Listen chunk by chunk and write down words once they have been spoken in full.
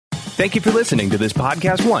Thank you for listening to this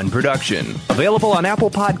Podcast One production. Available on Apple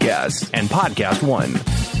Podcasts and Podcast One.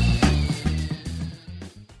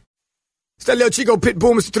 It's that little Chico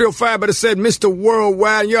Pitbull, Mr. 305, but it said Mr.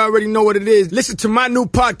 Worldwide. You already know what it is. Listen to my new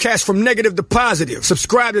podcast, From Negative to Positive.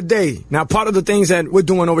 Subscribe today. Now, part of the things that we're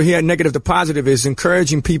doing over here at Negative to Positive is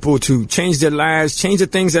encouraging people to change their lives, change the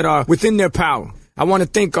things that are within their power. I want to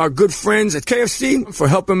thank our good friends at KFC for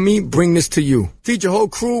helping me bring this to you. Feed your whole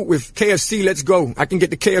crew with KFC. Let's go. I can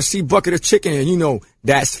get the KFC bucket of chicken, and you know,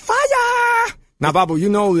 that's fire. Now, Babu, you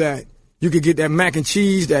know that you could get that mac and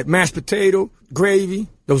cheese, that mashed potato, gravy,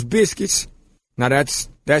 those biscuits. Now, that's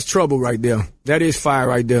trouble right there. That is fire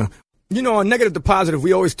right there. You know, on Negative to Positive,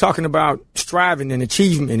 we always talking about striving and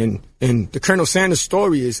achievement, and the Colonel Sanders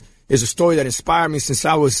story is a story that inspired me since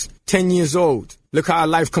I was 10 years old. Look how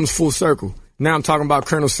life comes full circle. Now I'm talking about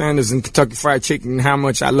Colonel Sanders and Kentucky Fried Chicken and how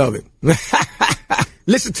much I love it.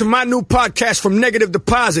 Listen to my new podcast, From Negative to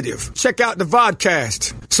Positive. Check out the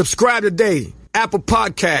vodcast. Subscribe today. Apple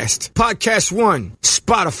Podcast, Podcast One,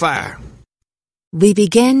 Spotify. We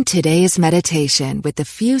begin today's meditation with a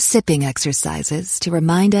few sipping exercises to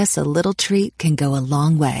remind us a little treat can go a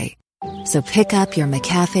long way. So pick up your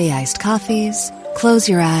McCafe iced coffees, close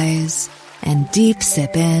your eyes, and deep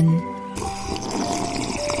sip in.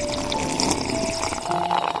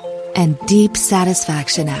 And deep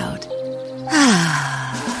satisfaction out.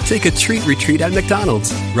 Take a treat retreat at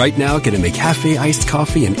McDonald's. Right now, get a McCafe iced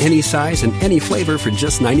coffee in any size and any flavor for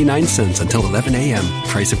just 99 cents until 11 a.m.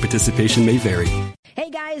 Price of participation may vary. Hey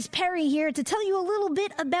guys, Perry here to tell you a little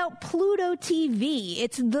bit about Pluto TV.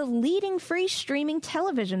 It's the leading free streaming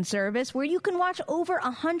television service where you can watch over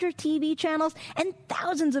 100 TV channels and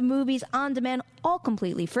thousands of movies on demand, all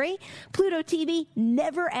completely free. Pluto TV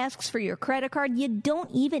never asks for your credit card. You don't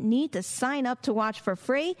even need to sign up to watch for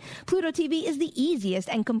free. Pluto TV is the easiest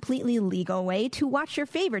and completely legal way to watch your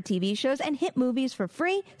favorite TV shows and hit movies for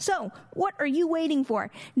free. So, what are you waiting for?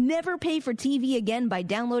 Never pay for TV again by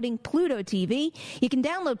downloading Pluto TV. You can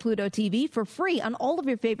download Pluto TV for free on all of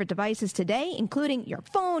your favorite devices today, including your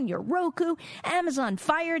phone, your Roku, Amazon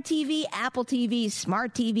Fire TV, Apple TVs,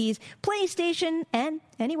 smart TVs, PlayStation, and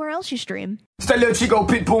anywhere else you stream. It's that little Chico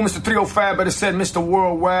Pitbull, Mr. 305, but it said Mr.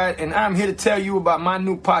 Worldwide, and I'm here to tell you about my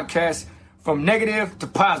new podcast, From Negative to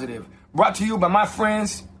Positive, brought to you by my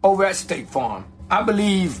friends over at State Farm. I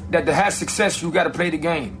believe that to have success, you got to play the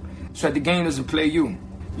game, so that the game doesn't play you.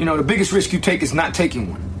 You know, the biggest risk you take is not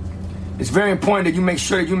taking one. It's very important that you make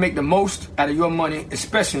sure that you make the most out of your money,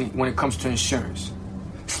 especially when it comes to insurance.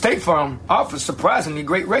 State Farm offers surprisingly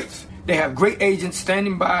great rates. They have great agents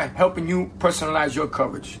standing by helping you personalize your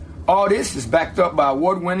coverage. All this is backed up by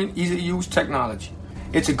award-winning, easy-to-use technology.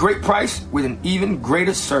 It's a great price with an even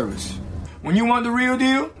greater service. When you want the real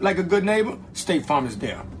deal, like a good neighbor, State Farm is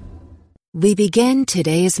there. We begin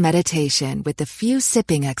today's meditation with a few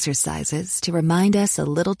sipping exercises to remind us a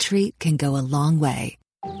little treat can go a long way.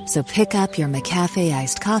 So pick up your McCafe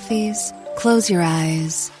iced coffees, close your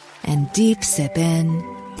eyes, and deep sip in.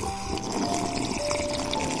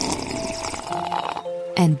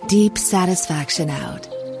 And deep satisfaction out.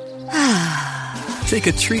 Take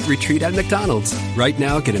a treat retreat at McDonald's. Right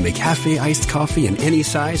now, get a McCafe iced coffee in any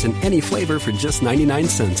size and any flavor for just 99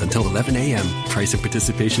 cents until 11 a.m. Price of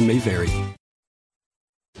participation may vary.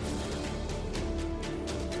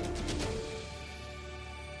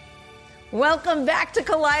 Welcome back to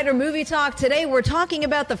Collider Movie Talk. Today we're talking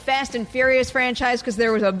about the Fast and Furious franchise because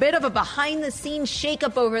there was a bit of a behind-the-scenes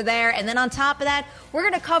shakeup over there. And then on top of that, we're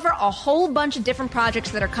going to cover a whole bunch of different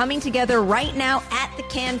projects that are coming together right now at the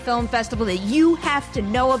Cannes Film Festival that you have to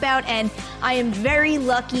know about. And I am very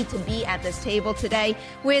lucky to be at this table today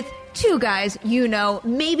with two guys you know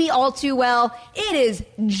maybe all too well. It is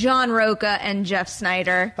John Roca and Jeff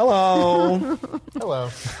Snyder. Hello. Hello.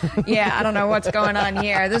 Yeah, I don't know what's going on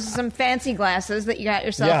here. This is some fancy glasses that you got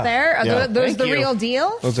yourself there. Are those the real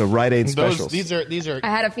deal? Those are Rite Aid specials. These are. I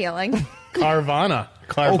had a feeling. Carvana.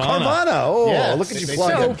 Oh, Carvana. Oh, yes. Look at you So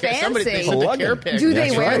plugging. fancy. They sent a care pick. Do they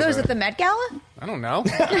That's wear right. those at the Met Gala? I don't know.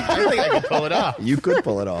 I don't think I can pull it off. You could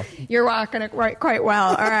pull it off. You're rocking it quite well.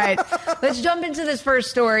 All right. Let's jump into this first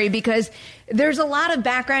story because there's a lot of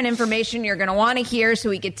background information you're going to want to hear so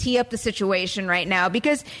we could tee up the situation right now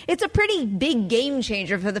because it's a pretty big game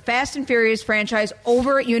changer for the Fast and Furious franchise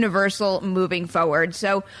over at Universal moving forward.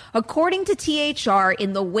 So according to THR,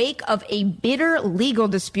 in the wake of a bitter legal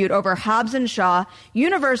dispute over Hobbs and Shaw,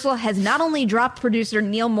 Universal has not only dropped producer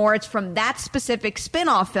Neil Moritz from that specific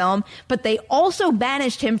spin-off film, but they also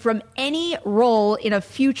banished him from any role in a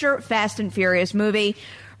future Fast and Furious movie.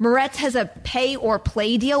 Moretz has a pay or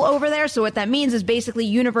play deal over there. So what that means is basically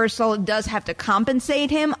Universal does have to compensate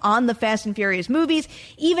him on the Fast and Furious movies,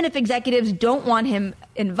 even if executives don't want him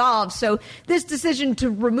involved. So this decision to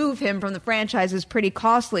remove him from the franchise is pretty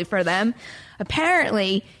costly for them.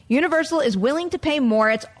 Apparently, Universal is willing to pay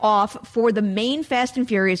Moritz off for the main Fast and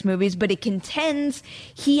Furious movies, but it contends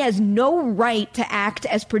he has no right to act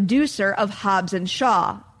as producer of Hobbs and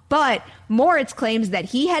Shaw. But Moritz claims that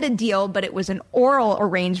he had a deal, but it was an oral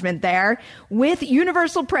arrangement there with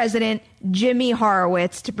Universal president Jimmy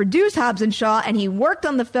Horowitz to produce Hobbs and Shaw, and he worked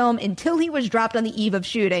on the film until he was dropped on the eve of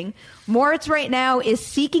shooting. Moritz right now is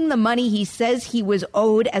seeking the money he says he was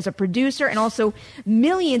owed as a producer and also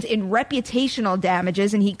millions in reputational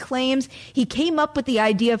damages, and he claims he came up with the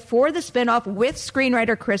idea for the spinoff with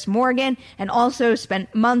screenwriter Chris Morgan and also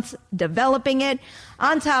spent months developing it.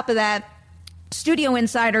 On top of that, Studio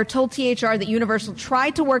Insider told THR that Universal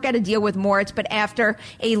tried to work out a deal with Moritz, but after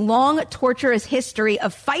a long, torturous history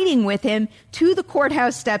of fighting with him to the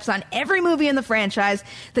courthouse steps on every movie in the franchise,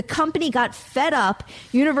 the company got fed up.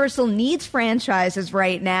 Universal needs franchises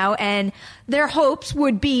right now, and their hopes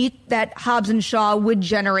would be that Hobbs and Shaw would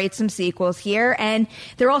generate some sequels here. And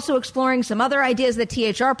they're also exploring some other ideas that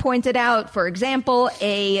THR pointed out. For example,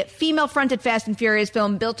 a female-fronted Fast and Furious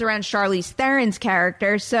film built around Charlize Theron's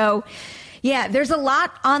character. So yeah, there's a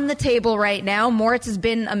lot on the table right now. Moritz has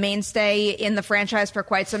been a mainstay in the franchise for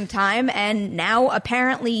quite some time, and now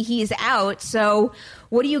apparently he's out. So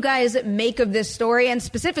what do you guys make of this story? And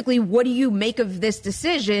specifically, what do you make of this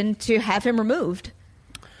decision to have him removed?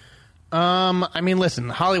 I mean, listen,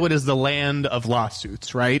 Hollywood is the land of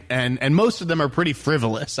lawsuits, right? And most of them are pretty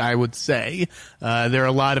frivolous, I would say. There are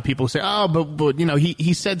a lot of people who say, oh, but you know,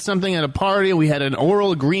 he said something at a party, we had an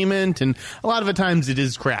oral agreement, and a lot of the times it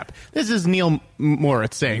is crap. This is Neil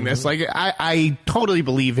Moritz saying this. Like, I totally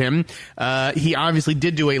believe him. He obviously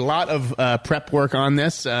did do a lot of prep work on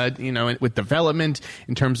this, you know, with development,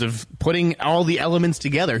 in terms of putting all the elements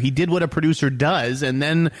together. He did what a producer does, and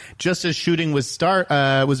then just as shooting was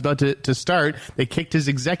about to start, they kicked his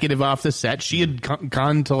executive off the set. She had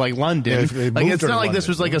gone to like London. Like, it's not like this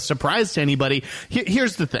was like a surprise to anybody.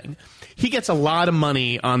 Here's the thing. He gets a lot of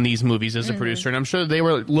money on these movies as a producer, and I'm sure they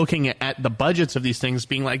were looking at the budgets of these things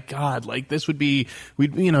being like, God, like this would be,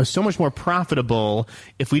 you know, so much more profitable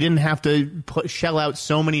if we didn't have to shell out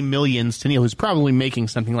so many millions to Neil, who's probably making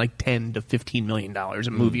something like $10 to $15 million a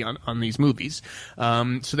movie on these movies.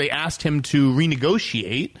 So they asked him to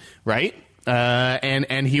renegotiate, right?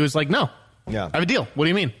 And he was like, no. Yeah. I have a deal. What do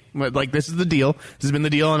you mean? Like, this is the deal. This has been the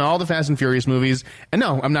deal on all the Fast and Furious movies. And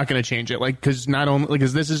no, I'm not going to change it. Like, because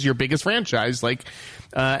this is your biggest franchise. Like,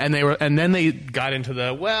 and then they got into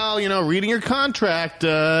the, well, you know, reading your contract, you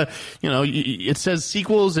know, it says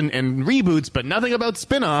sequels and reboots, but nothing about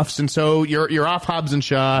spin-offs. And so you're off Hobbs and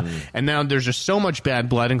Shaw. And now there's just so much bad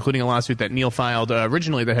blood, including a lawsuit that Neil filed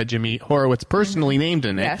originally that had Jimmy Horowitz personally named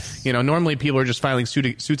in it. Yes. You know, normally people are just filing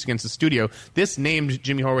suits against the studio. This named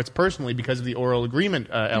Jimmy Horowitz personally because of the oral agreement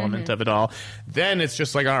element of it all. Then it's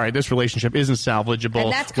just like, all right, this relationship isn't salvageable.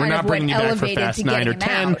 And that's We're not bringing you back for Fast 9 or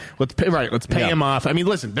 10. Let's pay him off. I mean,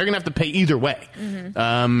 listen, they're going to have to pay either way.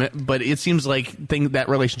 But it seems like that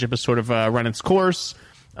relationship has sort of run its course.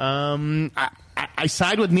 I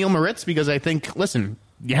side with Neil Moritz because I think, listen,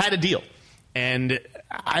 you had a deal. And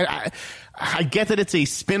I get that it's a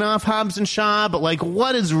spin-off Hobbs and Shaw, but like,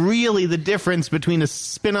 what is really the difference between a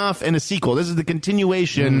spin-off and a sequel? This is the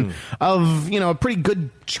continuation of, you know, a pretty good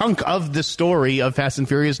chunk of the story of Fast and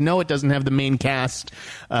Furious. No, it doesn't have the main cast,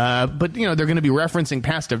 but you know, they're going to be referencing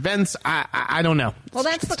past events. I don't know. Well,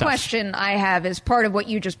 that's the question I have as part of what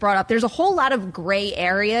you just brought up. There's a whole lot of gray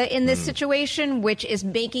area in this situation, which is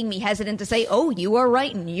making me hesitant to say, oh, you are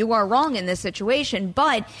right and you are wrong in this situation.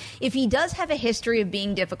 But if he does have a history of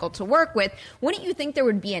being difficult to work with, wouldn't you think there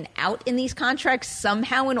would be an out in these contracts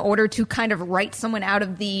somehow in order to kind of write someone out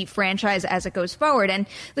of the franchise as it goes forward? And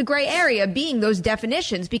the gray area being those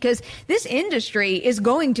definitions, because this industry is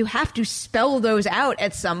going to have to spell those out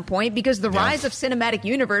at some point, because the rise of cinematic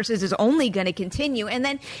universes is only going to continue. And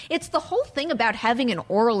then it's the whole thing about having an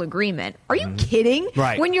oral agreement. Are you kidding?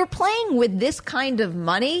 Right. When you're playing with this kind of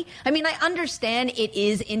money, I mean, I understand it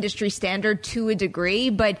is industry standard to a degree,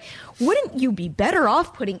 but wouldn't you be better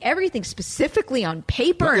off putting everything specifically on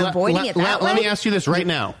paper and avoiding it that way? Let me ask you this right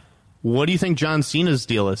now. What do you think John Cena's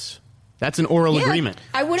deal is? That's an oral agreement.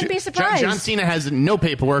 I wouldn't be surprised. John Cena has no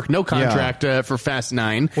paperwork, no contract for Fast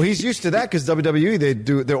 9. Well, he's used to that because WWE, they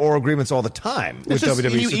do their oral agreements all the time with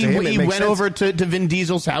WWE. He went over to Vin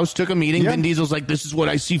Diesel's house, took a meeting. Vin Diesel's like, "This is what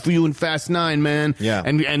I see for you in Fast 9, man." Yeah.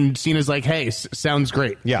 And Cena's like, "Hey, sounds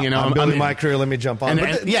great." Yeah. You know, I'm building my career. Let me jump on.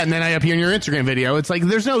 And then I appear in your Instagram video. It's like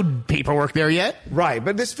there's no paperwork there yet. Right,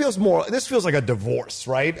 but this feels like a divorce,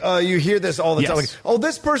 right? You hear this all the time. Like, oh,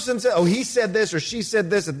 this person said, he said this or she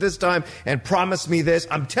said this at this time and promised me this.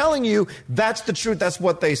 I'm telling you, that's the truth. That's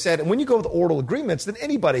what they said. And when you go with oral agreements, then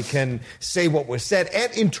anybody can say what was said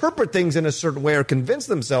and interpret things in a certain way or convince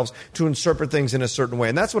themselves to interpret things in a certain way.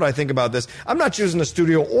 And that's what I think about this. I'm not choosing the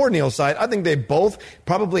studio or Neil's side. I think they both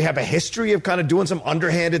probably have a history of kind of doing some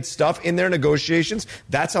underhanded stuff in their negotiations.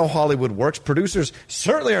 That's how Hollywood works. Producers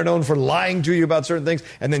certainly are known for lying to you about certain things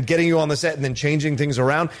and then getting you on the set and then changing things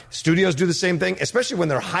around. Studios do the same thing, especially when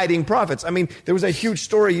they're hiding profits. I mean, there was a huge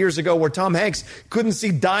story years ago where Tom Hanks couldn't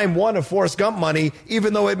see dime one of Forrest Gump money,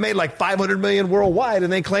 even though it made like $500 million worldwide,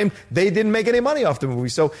 and they claimed they didn't make any money off the movie.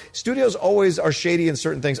 So studios always are shady in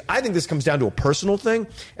certain things. I think this comes down to a personal thing,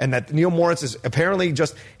 and that Neil Moritz is apparently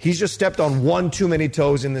he's just stepped on one too many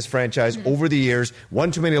toes in this franchise over the years,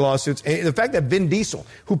 one too many lawsuits. And the fact that Vin Diesel,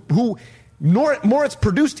 who Moritz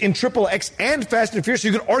produced in Triple X and Fast and Furious, so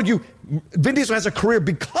you could argue Vin Diesel has a career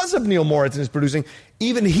because of Neil Moritz and his producing.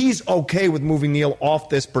 Even he's okay with moving Neil off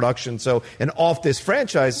this production and off this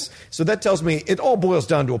franchise. So that tells me it all boils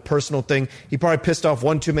down to a personal thing. He probably pissed off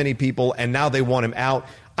one too many people, and now they want him out.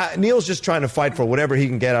 Neil's just trying to fight for whatever he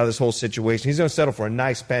can get out of this whole situation. He's going to settle for a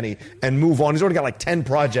nice penny and move on. He's already got like 10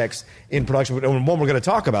 projects in production, one we're going to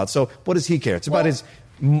talk about. So what does he care? It's about his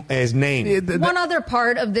name. One other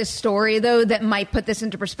part of this story, though, that might put this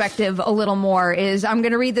into perspective a little more is, I'm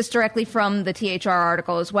going to read this directly from the THR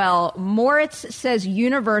article as well. Moritz says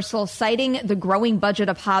Universal, citing the growing budget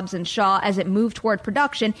of Hobbs & Shaw as it moved toward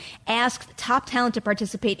production, asked top talent to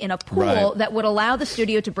participate in a pool that would allow the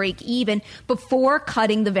studio to break even before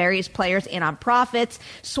cutting the various players in on profits.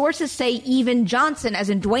 Sources say even Johnson,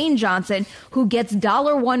 as in Dwayne Johnson, who gets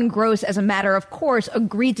 $1 gross as a matter of course,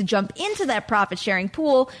 agreed to jump into that profit-sharing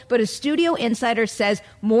pool. But a studio insider says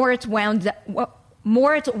Moritz wound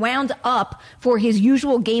up for his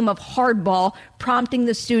usual game of hardball, prompting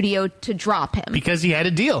the studio to drop him. Because he had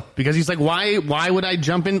a deal. Because he's like, why would I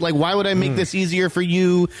jump in? Like, why would I make this easier for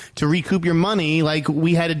you to recoup your money? Like,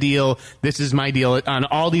 we had a deal. This is my deal on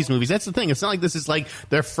all these movies. That's the thing. It's not like this is like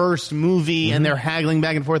their first movie and they're haggling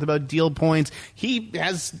back and forth about deal points. He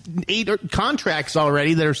has 8 contracts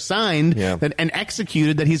already that are signed and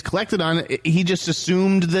executed that he's collected on. He just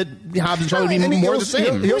assumed that Hobbs & Shaw would be more the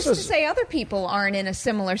same. Who's to say other people aren't in a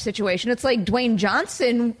similar situation? It's like Dwayne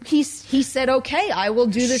Johnson, he said, okay, I will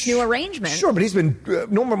do this new arrangement. Sure, but he's been,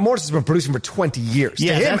 Norman Morris has been producing for 20 years.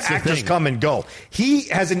 Yeah, to him, actors come and go. He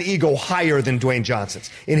has an ego higher than Dwayne Johnson's.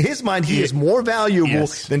 In his mind, he is more valuable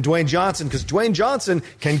than Dwayne Johnson because Dwayne Johnson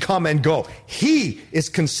can come and go. He is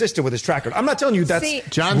consistent with his track record. I'm not telling you that's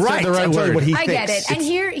John right. Said the right I'm telling you word. what he I thinks. get it.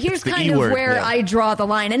 And here's kind of E-word. where I draw the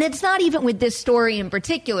line. And it's not even with this story in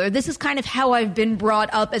particular. This is kind of how I've been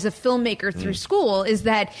brought up as a filmmaker through school, is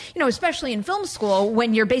that, especially in film school,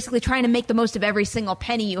 when you're basically trying to make the most of every single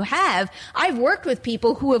penny you have, I've worked with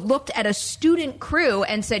people who have looked at a student crew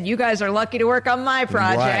and said, you guys are lucky to work on my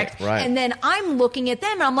project. Right. And then I'm looking at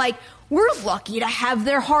them and I'm like, we're lucky to have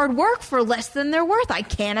their hard work for less than they're worth. I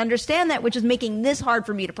can't understand that, which is making this hard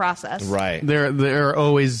for me to process. Right. There are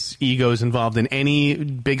always egos involved in any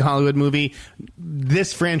big Hollywood movie.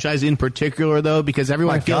 This franchise in particular, though, because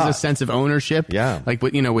everyone feels a sense of ownership. Yeah. Like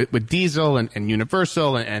with Diesel and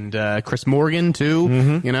Universal and Chris Morgan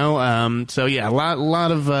too. So yeah, a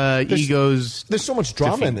lot of egos. There's so much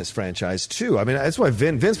drama in this franchise too. I mean, that's why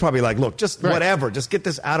Vin's probably like, look, just whatever, just get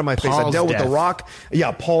this out of my face. I dealt with The Rock.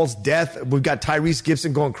 Yeah, Paul's death. We've got Tyrese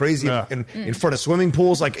Gibson going crazy in front of swimming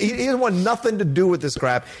pools. Like he didn't want nothing to do with this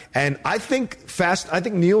crap. And I think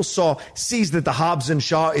Neil sees that the Hobbs &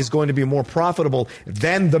 Shaw is going to be more profitable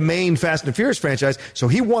than the main Fast and Furious franchise. So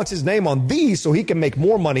he wants his name on these so he can make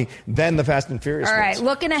more money than the Fast and Furious. All right,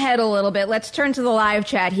 looking ahead a little bit, let's turn to the live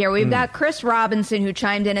chat here. We've got Chris Robinson who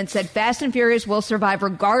chimed in and said Fast and Furious will survive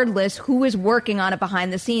regardless who is working on it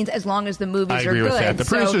behind the scenes, as long as the movies are good. I agree with that. The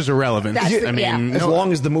producers are relevant. As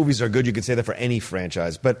long as the movies are good, you could say that for any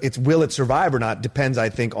franchise. But will it survive or not depends, I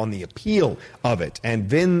think, on the appeal of it. And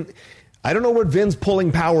Vin, I don't know what Vin's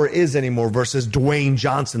pulling power is anymore versus Dwayne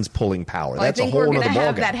Johnson's pulling power. Well, That's I think a whole we're other going to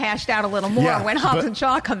have ballgame. that hashed out a little more when Hobbs &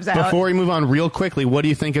 Shaw comes out. Before we move on real quickly, what do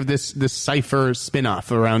you think of this Cypher spinoff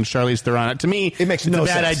around Charlize Theron? To me, it makes it's no a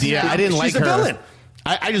bad sense. idea. No. I didn't like She's her. a villain.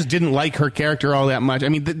 I just didn't like her character all that much. I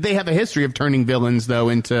mean, they have a history of turning villains, though,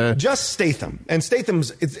 into... Just Statham. And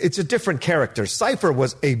Statham's, it's a different character. Cypher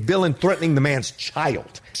was a villain threatening the man's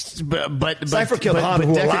child. But Cypher killed Han,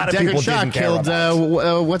 who a lot of people didn't care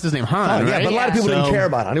about. What's his name? Han, right? Yeah, but a lot of people didn't care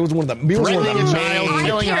about Han. He was one of the main...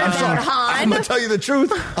 I'm going to tell you the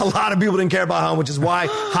truth. A lot of people didn't care about Han, which is why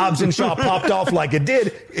Hobbs and Shaw popped off like it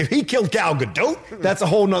did. If he killed Gal Gadot, that's a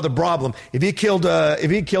whole nother problem. If he killed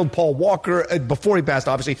Paul Walker before he passed,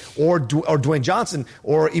 obviously, or Dwayne Johnson,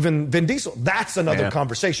 or even Vin Diesel, that's another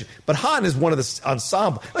conversation. But Han is one of the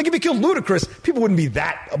ensemble. Like, if he killed Ludacris, people wouldn't be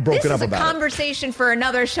that broken up about it. This is a conversation for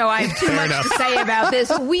another show. I have too much to say about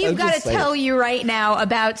this. We've got to tell you right now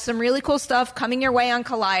about some really cool stuff coming your way on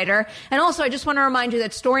Collider. And also, I just want to remind you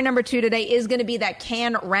that story number 2 today is going to be that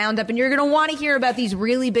Cannes Roundup, and you're going to want to hear about these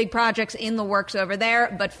really big projects in the works over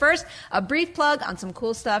there. But first, a brief plug on some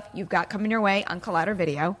cool stuff you've got coming your way on Collider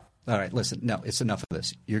Video. All right, listen. No, it's enough of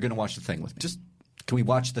this. You're going to watch The Thing with me. Can we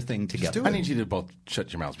watch The Thing together? I need you to both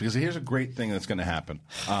shut your mouths, because here's a great thing that's going to happen.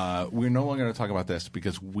 We're no longer going to talk about this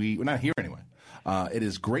because we're not here anyway. It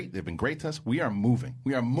is great. They've been great to us. We are moving.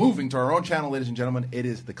 We are moving to our own channel, ladies and gentlemen. It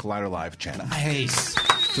is the Collider Live channel. Nice.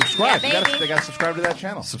 Subscribe. Yeah, they got to subscribe to that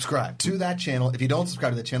channel. Subscribe to that channel. If you don't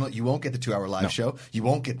subscribe to the channel, you won't get the 2-hour live show. You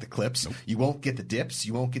won't get the clips. Nope. You won't get the dips.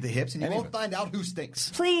 You won't get the hips. And you won't find out who stinks.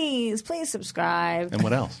 Please subscribe. And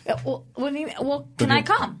what else? Can I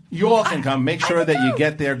come? You all can come. Make sure that you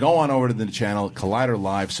get there. Go on over to the channel, Collider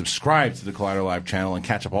Live. Subscribe to the Collider Live channel and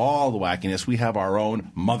catch up all the wackiness. We have our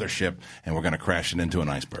own mothership, and we're going to crash it into an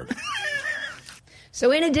iceberg.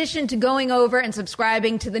 So in addition to going over and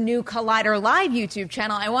subscribing to the new Collider Live YouTube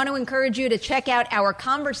channel, I want to encourage you to check out our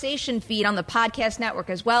conversation feed on the podcast network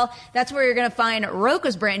as well. That's where you're going to find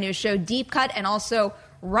Roka's brand new show, Deep Cut, and also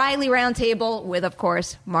Riley Roundtable with, of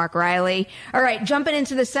course, Mark Riley. All right, jumping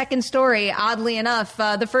into the second story, oddly enough,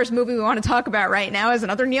 the first movie we want to talk about right now is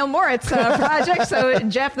another Neil Moritz project. So,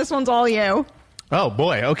 Jeff, this one's all you. Oh,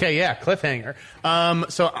 boy. Okay, yeah, cliffhanger.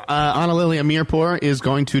 So Anna Lily Amirpour is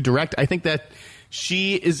going to direct. I think that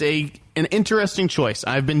she is an interesting choice.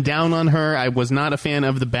 I've been down on her. I was not a fan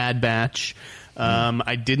of The Bad Batch.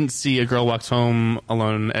 I didn't see A Girl Walks Home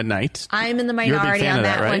Alone at Night. I'm in the minority on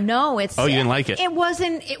that right? one. No, it's... Oh, you didn't like it? It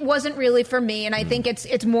wasn't really for me, and I think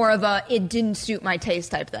it's more of a it didn't suit my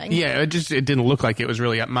taste type thing. Yeah, it didn't look like it was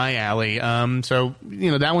really up my alley. So,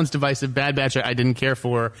 that one's divisive. Bad Batch I didn't care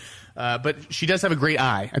for. But she does have a great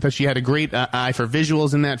eye. I thought she had a great eye for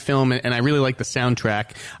visuals in that film, and I really like the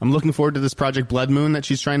soundtrack. I'm looking forward to this Project Blood Moon that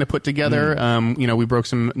she's trying to put together. We broke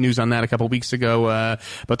some news on that a couple weeks ago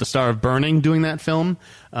about the star of Burning doing that film.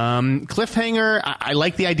 Cliffhanger, I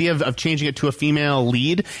like the idea of changing it to a female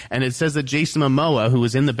lead, and it says that Jason Momoa, who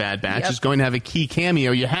was in The Bad Batch, is going to have a key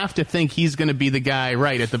cameo. You have to think he's going to be the guy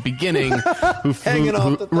right at the beginning who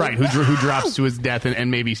drops to his death and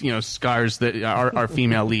maybe scars our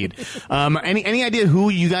female lead. Any idea who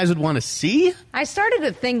you guys would want to see? I started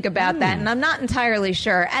to think about that, and I'm not entirely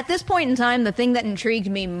sure. At this point in time, the thing that intrigued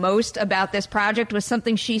me most about this project was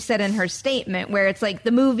something she said in her statement, where it's like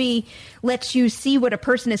the movie lets you see what a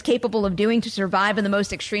person is capable of doing to survive in the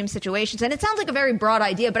most extreme situations. And it sounds like a very broad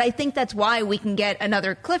idea, but I think that's why we can get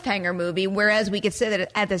another cliffhanger movie, whereas we could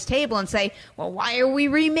sit at this table and say, well, why are we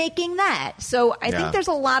remaking that? So I think there's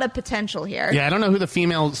a lot of potential here. Yeah, I don't know who the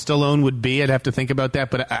female Stallone would be. I'd have to think about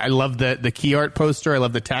that, but I love the key art poster. I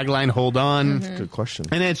love the tagline, "Hold on." That's a good question.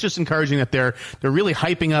 And it's just encouraging that they're really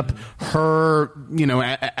hyping up her,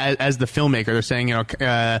 as the filmmaker. They're saying,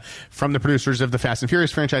 from the producers of the Fast and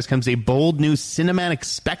Furious franchise comes a bold new cinematic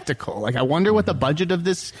spectacle. Like, I wonder what the budget of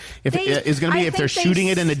this is going to be, if they're shooting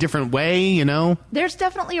it in a different way, There's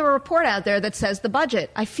definitely a report out there that says the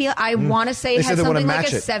budget. I want to say it has something like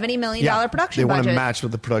a $70 million production budget. They want to match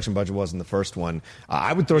what the production budget was in the first one.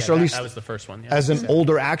 I would throw Charlize... That was the first one. Yeah. As an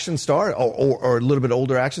older action star, or a little bit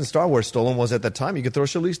older action star, where Stallone was at that time, you could throw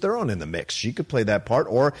Charlize Theron in the mix. She could play that part,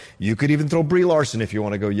 or you could even throw Brie Larson if you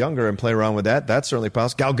want to go younger and play around with that. That's certainly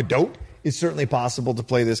possible. Gal Gadot is certainly possible to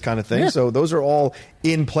play this kind of thing. Yeah. So those are all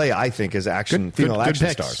in play, I think, as female action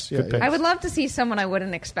stars. I would love to see someone I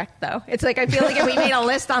wouldn't expect, though. It's like, I feel like if we made a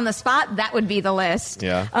list on the spot, that would be the list.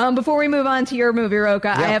 Yeah. Before we move on to your movie, Roka,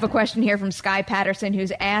 I have a question here from Sky Patterson,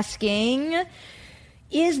 who's asking...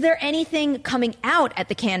 Is there anything coming out at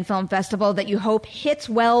the Cannes Film Festival that you hope hits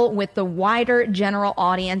well with the wider general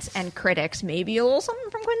audience and critics? Maybe a little something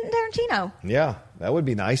from Quentin Tarantino. Yeah, that would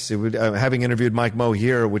be nice. It would. Having interviewed Mike Moe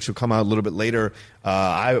here, which will come out a little bit later,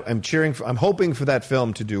 I'm hoping for that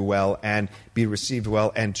film to do well and be received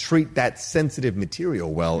well and treat that sensitive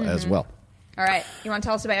material well as well. All right. You want to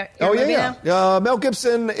tell us about Oh, your movie yeah. now? Mel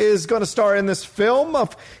Gibson is going to star in this film.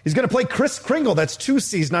 He's going to play Kris Kringle. That's 2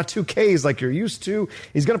 C's, not 2 K's like you're used to.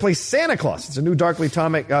 He's going to play Santa Claus. It's a new darkly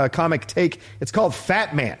comic take. It's called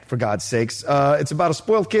Fat Man, for God's sakes. It's about a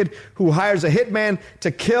spoiled kid who hires a hitman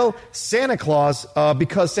to kill Santa Claus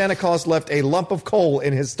because Santa Claus left a lump of coal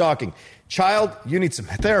in his stocking. Child, you need some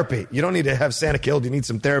therapy. You don't need to have Santa killed. You need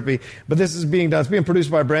some therapy. But this is being done. It's being produced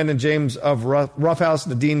by Brandon James of Rough House,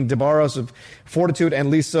 Nadine DeBarros of Fortitude, and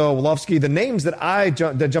Lisa Wolofsky. The names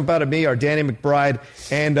that jump out at me are Danny McBride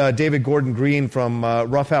and David Gordon Green from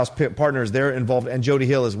Rough House Partners. They're involved, and Jody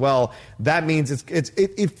Hill as well. That means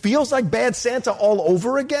it feels like Bad Santa all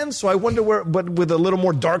over again. So I wonder but with a little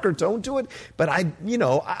more darker tone to it. But I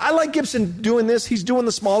like Gibson doing this. He's doing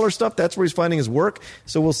the smaller stuff. That's where he's finding his work.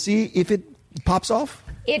 So we'll see if it pops off.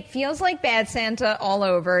 It feels like Bad Santa all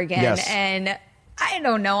over again. Yes. And I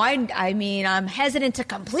don't know. I mean, I'm hesitant to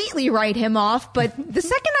completely write him off, but the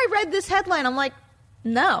second I read this headline, I'm like,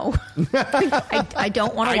 no, I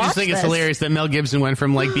don't want to watch this. I just think it's hilarious that Mel Gibson went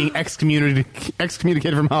from like being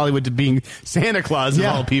excommunicated from Hollywood to being Santa Claus of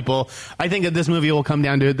all people. I think that this movie will come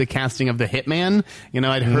down to the casting of the hitman.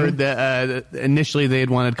 I'd heard that initially they had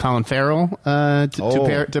wanted Colin Farrell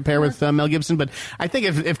to pair with Mel Gibson, but I think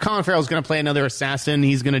if Colin Farrell is going to play another assassin,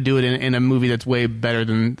 he's going to do it in a movie that's way better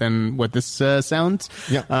than what this sounds.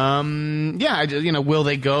 Yeah. Will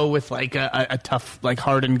they go with like a tough, like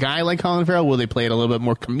hardened guy like Colin Farrell? Will they play it a little bit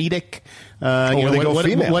more comedic?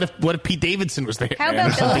 What if Pete Davidson was there? How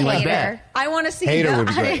about something Bill like Hader? that? I want to see Hader would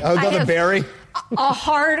be great. Another Barry. A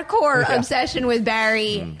hardcore obsession with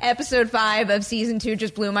Barry. Episode 5 of season 2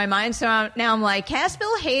 just blew my mind. So now I'm like, cast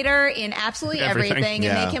Bill Hader in absolutely everything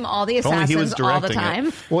and make him all the assassins all the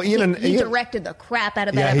time. Well, he directed the crap out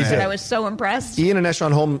of that episode. I was so impressed. Ian and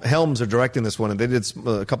Eshon Helms are directing this one, and they did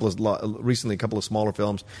a couple of smaller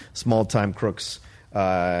films, Small Time Crooks.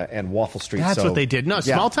 And Waffle Street. That's what they did. No,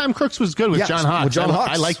 Small Time Crooks was good with John Hawkes.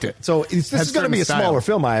 I liked it. So this is going to be a smaller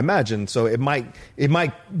film, I imagine. So it might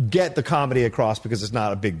get the comedy across because it's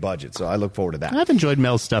not a big budget. So I look forward to that. I've enjoyed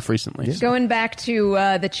Mel's stuff recently. Yeah. Going back to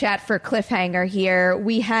the chat for Cliffhanger here,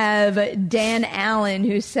 we have Dan Allen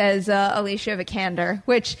who says Alicia Vikander,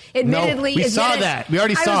 which admittedly we saw that. We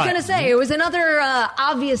already saw it. I was going to say it was another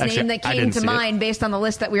obvious name that came to mind based on the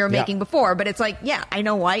list that we were making before. But it's like, I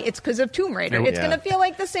know why. It's because of Tomb Raider. It's going to feel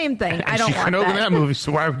like the same thing. I don't want that movie,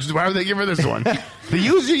 so why would they give her this one?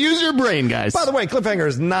 Use your brain, guys. By the way, Cliffhanger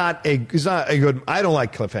is not a good. I don't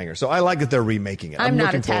like Cliffhanger, so I like that they're remaking it. I'm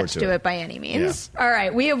not attached to it by any means. Yeah. All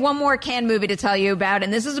right, we have one more canned movie to tell you about,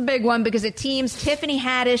 and this is a big one because it teams Tiffany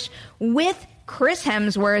Haddish with Chris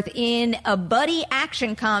Hemsworth in a buddy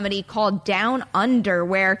action comedy called Down Under,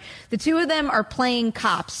 where the two of them are playing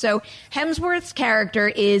cops. So Hemsworth's character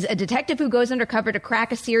is a detective who goes undercover to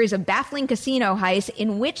crack a series of baffling casino heists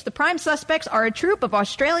in which the prime suspects are a troupe of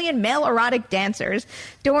Australian male erotic dancers.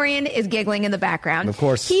 Dorian is giggling in the background. Of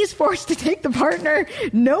course. He's forced to take the partner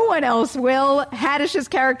no one else will. Haddish's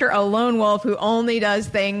character, a lone wolf who only does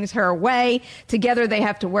things her way. Together they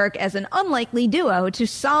have to work as an unlikely duo to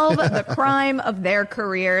solve the crime of their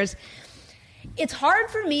careers. It's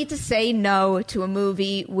hard for me to say no to a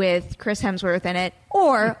movie with Chris Hemsworth in it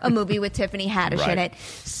or a movie with Tiffany Haddish in it.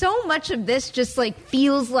 So much of this just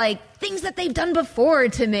feels like things that they've done before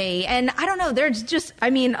to me. And I don't know, there's just,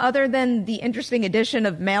 other than the interesting addition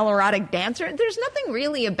of male erotic dancer, there's nothing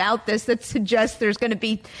really about this that suggests there's going to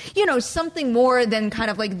be, something more than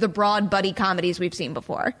kind of like the broad buddy comedies we've seen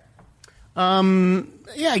before.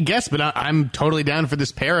 Yeah, I guess, but I'm totally down for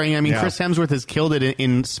this pairing. Chris Hemsworth has killed it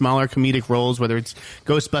in smaller comedic roles, whether it's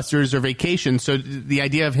Ghostbusters or Vacation. So the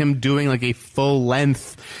idea of him doing like a full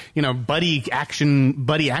length, buddy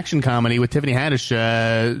action comedy with Tiffany Haddish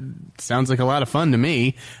sounds like a lot of fun to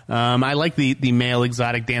me. I like the male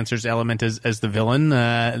exotic dancers element as the villain.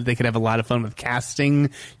 They could have a lot of fun with casting.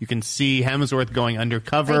 You can see Hemsworth going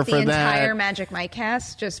undercover for that. The entire Magic Mike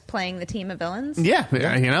cast just playing the team of villains. Yeah,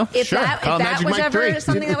 If sure. that was ever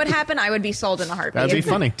something that would happen, I would be sold in a heartbeat. That'd be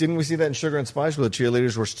funny. Didn't we see that in Sugar and Spice where the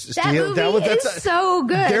cheerleaders were stealing? That movie is so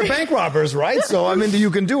good. They're bank robbers, right? So, you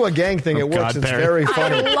can do a gang thing. It works. It's very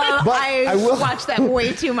funny. I watched that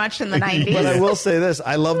way too much in the 90s. But I will say this.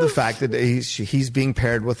 I love the fact that he's being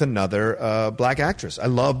paired with another black actress. I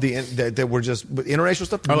love that we're just international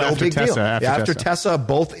stuff. No big deal. After Tessa,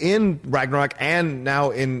 both in Ragnarok and now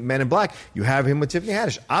in Men in Black, you have him with Tiffany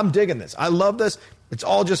Haddish. I'm digging this. I love this. It's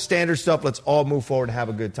all just standard stuff. Let's all move forward and have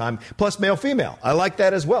a good time. Plus, male-female. I like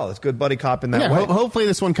that as well. It's good buddy cop in that way. Hopefully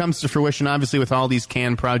this one comes to fruition. Obviously, with all these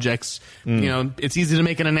canned projects, it's easy to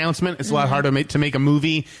make an announcement. It's a lot harder to make a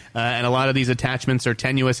movie, and a lot of these attachments are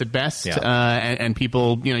tenuous at best. Yeah. And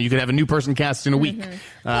people, you could have a new person cast in a week.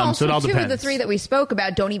 So it all depends. 2 of the 3 that we spoke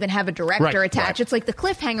about don't even have a director attached. Right. It's like the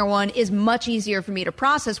cliffhanger one is much easier for me to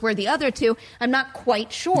process, where the other 2, I'm not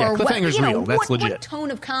quite sure. Yeah, cliffhanger's real. That's legit. What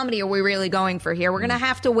tone of comedy are we really going for here? We're going to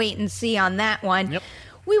have to wait and see on that one. Yep.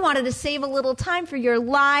 We wanted to save a little time for your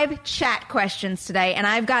live chat questions today, and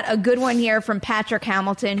I've got a good one here from Patrick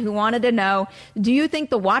Hamilton, who wanted to know, do you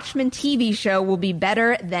think the Watchmen TV show will be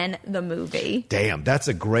better than the movie? Damn, that's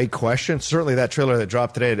a great question. Certainly that trailer that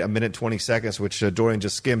dropped today at 1:20, which Dorian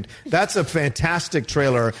just skimmed, that's a fantastic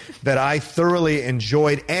trailer that I thoroughly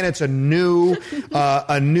enjoyed, and it's a new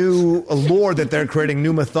lore that they're creating,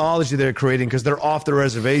 new mythology they're creating, because they're off the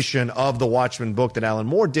reservation of the Watchmen book that Alan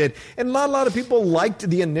Moore did, and not a lot of people liked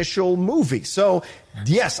the initial movie. So,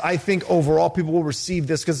 yes, I think overall people will receive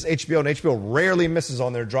this because it's HBO, and HBO rarely misses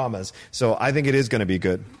on their dramas. So I think it is going to be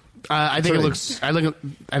good. I think it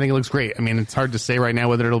looks great. I mean, it's hard to say right now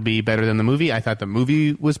whether it'll be better than the movie. I thought the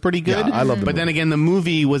movie was pretty good. Yeah, I love the movie. Then again, the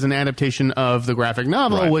movie was an adaptation of the graphic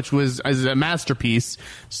novel, which was a masterpiece.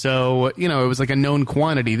 So, it was like a known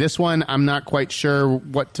quantity. This one, I'm not quite sure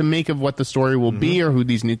what to make of what the story will be or who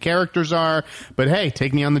these new characters are. But hey,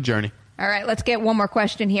 take me on the journey. All right, let's get one more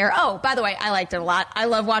question here. Oh, by the way, I liked it a lot. I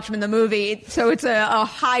love Watchmen the movie, so it's a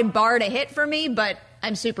high bar to hit for me, but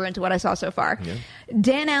I'm super into what I saw so far. Yeah.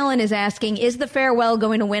 Dan Allen is asking, is The Farewell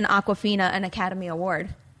going to win Awkwafina an Academy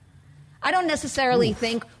Award? I don't necessarily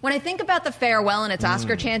think, when I think about The Farewell and its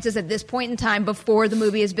Oscar chances at this point in time before the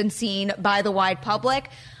movie has been seen by the wide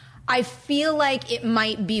public, I feel like it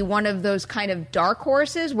might be one of those kind of dark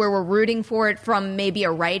horses where we're rooting for it from maybe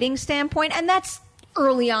a writing standpoint, and that's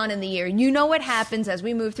early on in the year. You know what happens as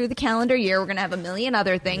we move through the calendar year. We're going to have a million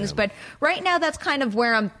other things, but right now that's kind of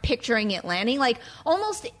where I'm picturing it landing, like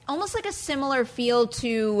almost like a similar feel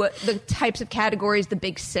to the types of categories The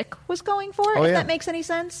Big Sick was going for, if that makes any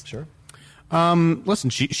sense. Sure. Listen,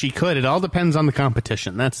 she could. It all depends on the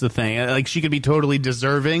competition. That's the thing. Like, she could be totally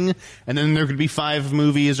deserving, and then there could be 5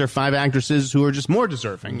 movies or 5 actresses who are just more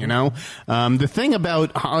deserving, The thing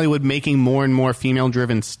about Hollywood making more and more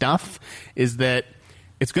female-driven stuff is that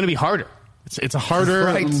it's going to be harder. It's a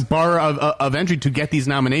harder bar of entry to get these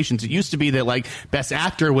nominations. It used to be that, like, Best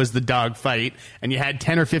Actor was the dogfight, and you had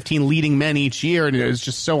 10 or 15 leading men each year, and it was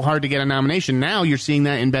just so hard to get a nomination. Now you're seeing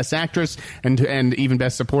that in Best Actress and even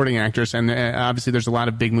Best Supporting Actress, and obviously there's a lot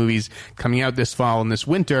of big movies coming out this fall and this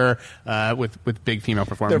winter with big female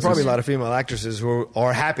performances. There are probably a lot of female actresses who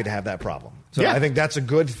are happy to have that problem. So I think that's a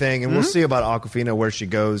good thing, and we'll see about Awkwafina, where she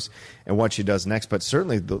goes and what she does next. But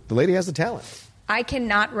certainly the lady has the talent. I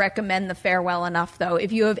cannot recommend The Farewell enough, though.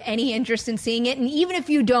 If you have any interest in seeing it, and even if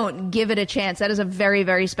you don't, give it a chance. That is a very,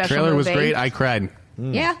 very special movie. Trailer was great. I cried.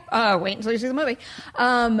 Yeah. Wait until you see the movie.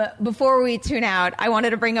 Before we tune out, I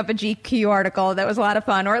wanted to bring up a GQ article that was a lot of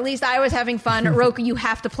fun, or at least I was having fun. Roku, you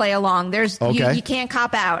have to play along. You can't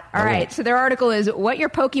cop out. All right. So their article is what your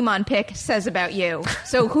Pokemon pick says about you.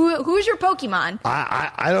 So who's your Pokemon?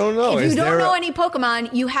 I don't know. If you don't know any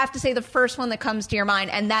Pokemon, you have to say the first one that comes to your mind,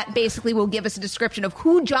 and that basically will give us a description of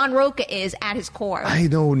who John Roca is at his core. I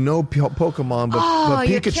don't know Pokemon, but Pikachu.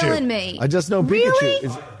 You're killing me. I just know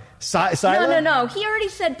Pikachu. Really? No. He already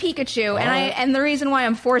said Pikachu, and the reason why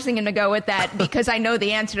I'm forcing him to go with that because I know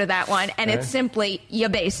the answer to that one, and it's simply you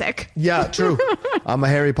basic. Yeah, true. I'm a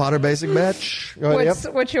Harry Potter basic bitch.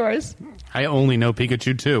 What's yours? I only know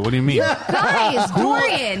Pikachu too. What do you mean? Guys,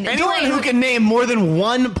 Dorian. Anyone who can name more than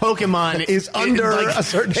one Pokemon is under a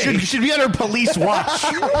certain age. Should be under police watch.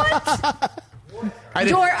 What? All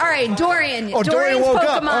right, Dorian. Dorian's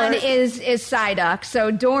Pokemon is Psyduck. So,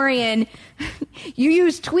 Dorian, you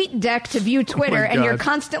use TweetDeck to view Twitter, and you're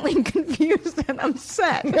constantly confused and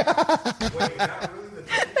upset. That's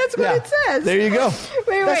what it says. There you go.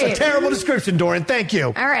 Wait. That's a terrible description, Dorian. Thank you.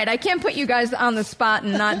 All right, I can't put you guys on the spot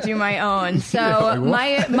and not do my own. So,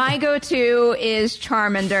 my go-to is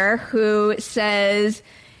Charmander, who says,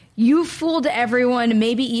 you fooled everyone,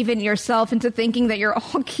 maybe even yourself, into thinking that you're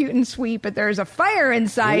all cute and sweet, but there's a fire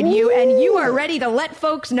inside you, and you are ready to let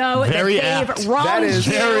folks know that they've wronged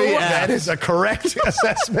you. That is a correct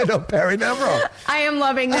assessment of Perry Nemro. I am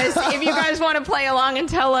loving this. If you guys want to play along and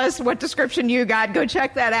tell us what description you got, go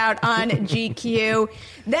check that out on GQ.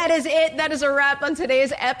 That is it. That is a wrap on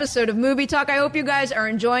today's episode of Movie Talk. I hope you guys are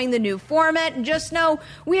enjoying the new format. Just know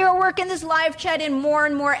we are working this live chat in more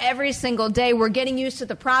and more every single day. We're getting used to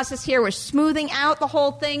the process. process here. We're smoothing out the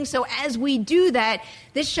whole thing. So as we do that,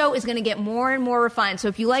 this show is going to get more and more refined. So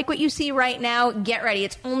if you like what you see right now, get ready.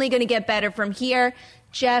 It's only going to get better from here.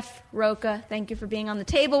 Jeff, Roca, thank you for being on the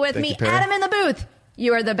table with me. Adam in the booth,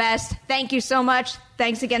 you are the best. Thank you so much.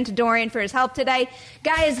 Thanks again to Dorian for his help today.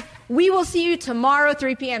 Guys, we will see you tomorrow,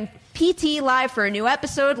 3 p.m. PT Live for a new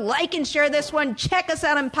episode. Like and share this one. Check us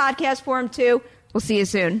out on podcast form too. We'll see you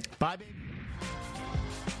soon. Bye, baby.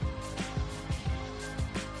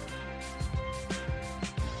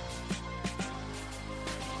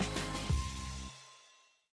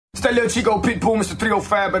 It's that little Chico Pitbull, Mr.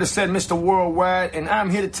 305, better said Mr. Worldwide, and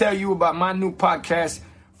I'm here to tell you about my new podcast,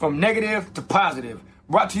 From Negative to Positive,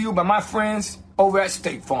 brought to you by my friends over at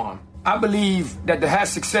State Farm. I believe that to have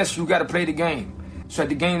success, you got to play the game, so that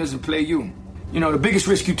the game doesn't play you. You know, the biggest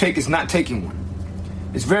risk you take is not taking one.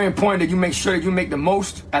 It's very important that you make sure that you make the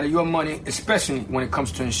most out of your money, especially when it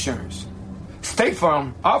comes to insurance. State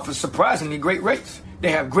Farm offers surprisingly great rates.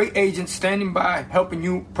 They have great agents standing by helping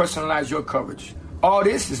you personalize your coverage. All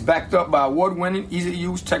this is backed up by award-winning,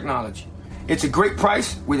 easy-to-use technology. It's a great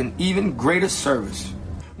price with an even greater service.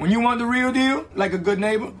 When you want the real deal, like a good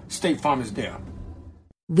neighbor, State Farm is there.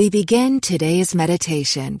 We begin today's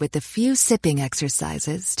meditation with a few sipping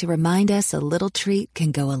exercises to remind us a little treat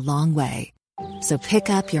can go a long way. So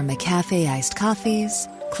pick up your McCafe iced coffees,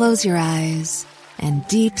 close your eyes, and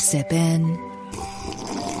deep sip in.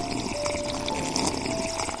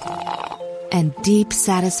 And deep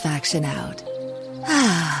satisfaction out.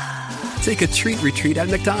 Take a treat retreat at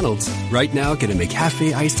McDonald's. Right now, get a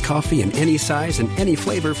McCafe iced coffee in any size and any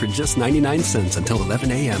flavor for just 99 cents until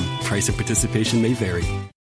 11 a.m. Price and participation may vary.